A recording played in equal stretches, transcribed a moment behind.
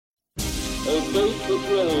a fate which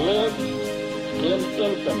will live in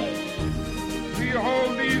infamy. We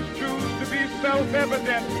hold these truths to be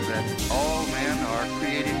self-evident. That all men are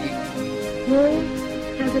created equal. War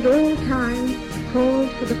has at all times called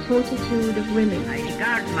for the fortitude of women. I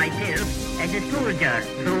regard myself as a soldier,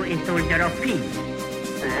 though a soldier of peace.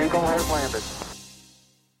 The Eagle has landed.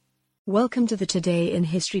 Welcome to the Today in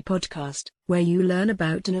History podcast, where you learn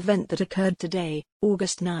about an event that occurred today,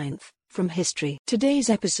 August 9th, from history. Today's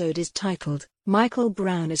episode is titled, Michael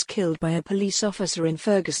Brown is Killed by a Police Officer in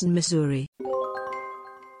Ferguson, Missouri.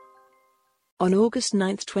 On August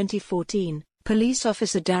 9, 2014, police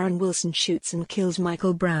officer Darren Wilson shoots and kills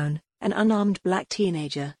Michael Brown, an unarmed black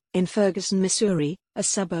teenager, in Ferguson, Missouri, a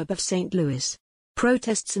suburb of St. Louis.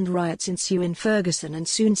 Protests and riots ensue in Ferguson and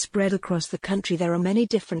soon spread across the country. There are many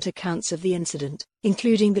different accounts of the incident,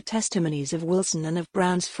 including the testimonies of Wilson and of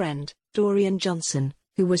Brown's friend, Dorian Johnson,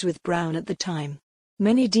 who was with Brown at the time.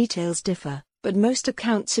 Many details differ, but most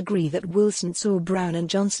accounts agree that Wilson saw Brown and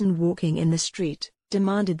Johnson walking in the street,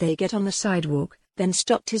 demanded they get on the sidewalk, then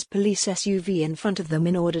stopped his police SUV in front of them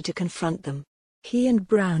in order to confront them. He and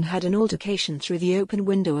Brown had an altercation through the open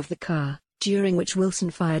window of the car, during which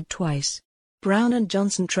Wilson fired twice. Brown and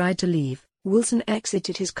Johnson tried to leave. Wilson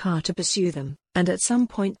exited his car to pursue them, and at some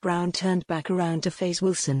point Brown turned back around to face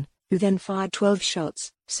Wilson, who then fired 12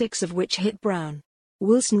 shots, 6 of which hit Brown.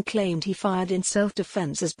 Wilson claimed he fired in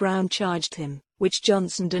self-defense as Brown charged him, which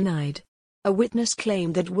Johnson denied. A witness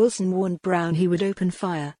claimed that Wilson warned Brown he would open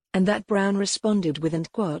fire, and that Brown responded with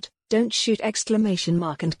 "Don't shoot!"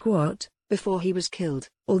 before he was killed,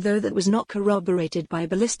 although that was not corroborated by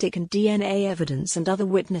ballistic and DNA evidence and other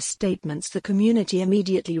witness statements. The community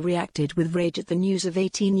immediately reacted with rage at the news of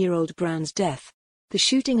 18-year-old Brown's death. The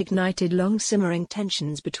shooting ignited long-simmering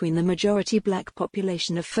tensions between the majority black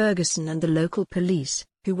population of Ferguson and the local police,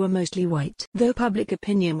 who were mostly white. Though public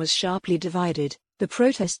opinion was sharply divided, the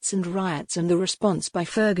protests and riots and the response by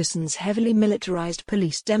Ferguson's heavily militarized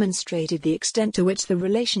police demonstrated the extent to which the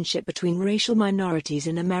relationship between racial minorities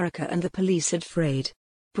in America and the police had frayed.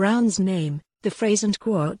 Brown's name, the phrase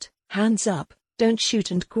 "hands up, don't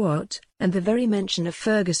shoot" and the very mention of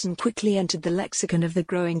Ferguson quickly entered the lexicon of the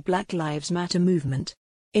growing Black Lives Matter movement.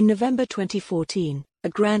 In November 2014, a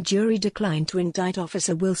grand jury declined to indict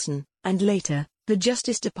Officer Wilson, and later, the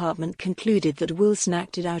Justice Department concluded that Wilson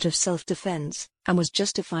acted out of self-defense, and was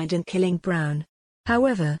justified in killing Brown.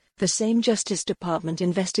 However, the same Justice Department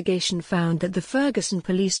investigation found that the Ferguson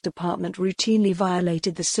Police Department routinely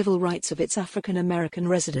violated the civil rights of its African American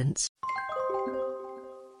residents.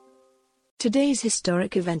 Today's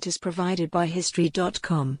historic event is provided by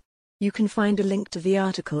History.com. You can find a link to the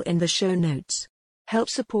article in the show notes. Help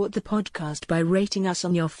support the podcast by rating us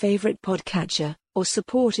on your favorite podcatcher, or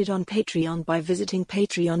support it on Patreon by visiting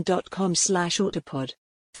patreon.com/autopod.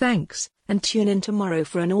 Thanks, and tune in tomorrow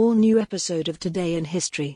for an all-new episode of Today in History.